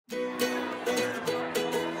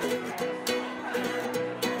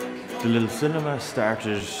The Little Cinema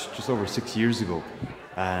started just over 6 years ago,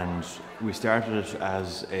 and we started it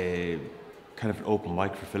as a kind of an open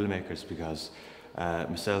mic for filmmakers because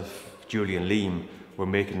myself, Julie and Liam were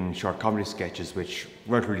making short comedy sketches which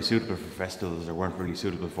weren't really suitable for festivals or weren't really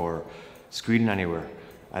suitable for screening anywhere.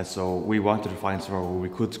 And so we wanted to find somewhere where we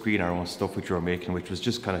could screen our own stuff which we were making, which was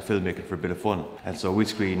just kind of filmmaking for a bit of fun. And so we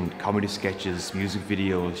screened comedy sketches, music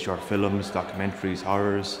videos, short films, documentaries,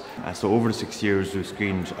 horrors. And so over the 6 years we've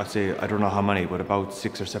screened, I'd say, I don't know how many, but about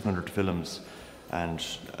 600 or 700 films. And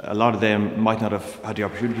a lot of them might not have had the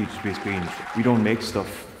opportunity to be screened. We don't make stuff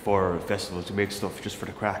for festivals, we make stuff just for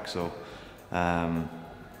the crack. So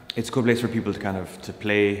it's a good place for people to kind of to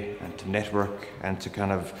play and to network and to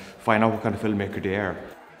kind of find out what kind of filmmaker they are.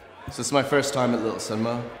 So this is my first time at Little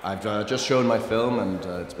Cinema. I've just shown my film and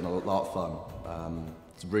it's been a lot of fun.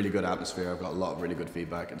 It's a really good atmosphere, I've got a lot of really good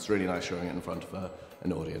feedback. It's really nice showing it in front of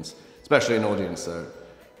an audience, especially an audience that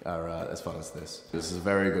are as fun as this. This is a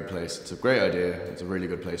very good place, it's a great idea, it's a really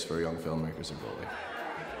good place for young filmmakers in Galway.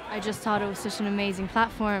 I just thought it was such an amazing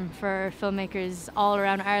platform for filmmakers all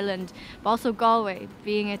around Ireland, but also Galway,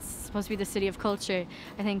 being it's supposed to be the city of culture.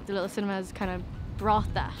 I think the Little Cinema has kind of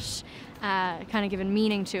brought that, kind of given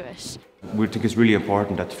meaning to it. We think it's really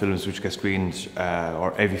important that the films which get screened,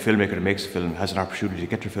 or every filmmaker that makes a film has an opportunity to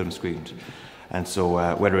get their film screened. And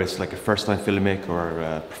so whether it's like a first-time filmmaker or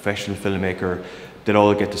a professional filmmaker, they'll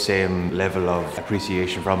all get the same level of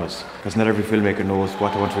appreciation from us. Because not every filmmaker knows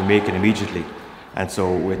what they want to be making immediately. And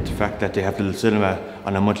so with the fact that they have the Little Cinema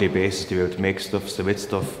on a monthly basis to be able to make stuff, submit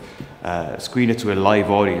stuff, screen it to a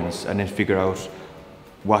live audience and then figure out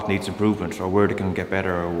what needs improvement or where they can get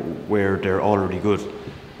better or where they're already good.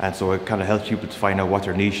 And so it kind of helps people to find out what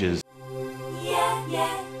their niche is